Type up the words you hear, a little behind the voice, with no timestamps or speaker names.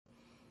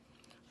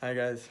Hi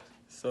guys.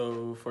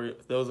 So for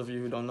those of you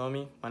who don't know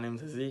me, my name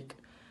is Zeke.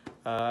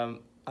 I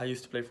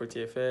used to play for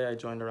TFA. I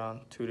joined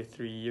around 2 to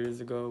 3 years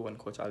ago when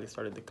Coach Ali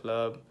started the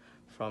club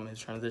from his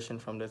transition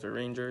from Desert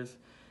Rangers.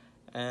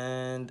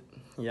 And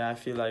yeah, I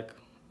feel like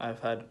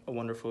I've had a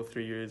wonderful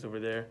 3 years over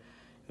there.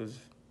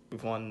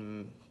 We've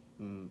won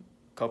a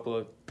couple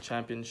of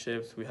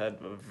championships. We had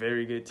a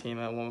very good team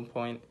at one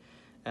point,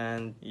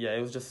 and yeah,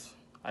 it was just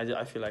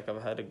I feel like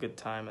I've had a good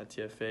time at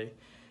TFA,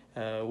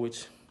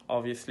 which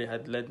obviously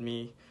had led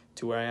me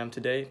to where I am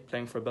today,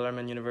 playing for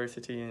Bellarmine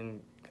University in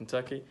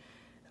Kentucky.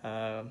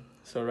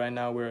 So right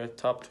now we're a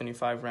top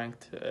 25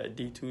 ranked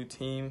D2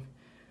 team.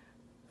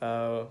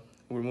 We're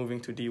moving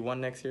to D1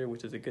 next year,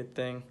 which is a good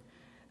thing.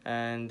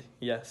 And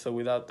yeah, so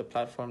without the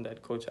platform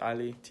that Coach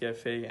Ali,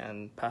 TFA,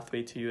 and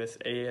Pathway to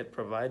USA had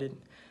provided,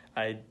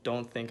 I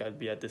don't think I'd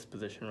be at this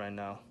position right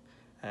now.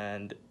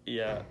 And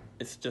yeah,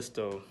 it's just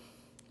a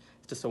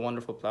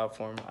wonderful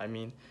platform. I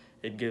mean,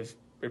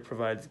 it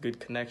provides good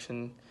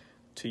connection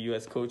to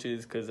U.S.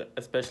 coaches because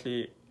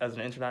especially as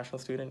an international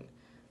student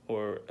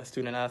or a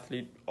student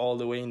athlete all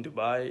the way in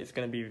Dubai, it's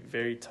going to be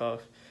very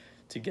tough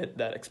to get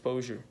that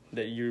exposure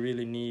that you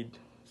really need.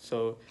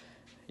 So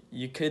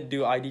you could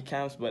do ID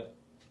camps, but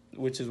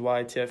which is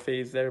why TFA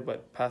is there.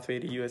 But Pathway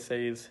to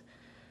USA is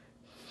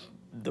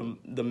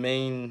the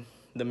main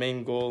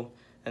goal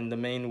and the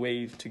main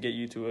way to get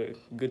you to a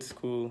good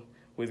school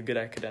with good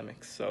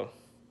academics. So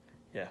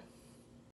yeah.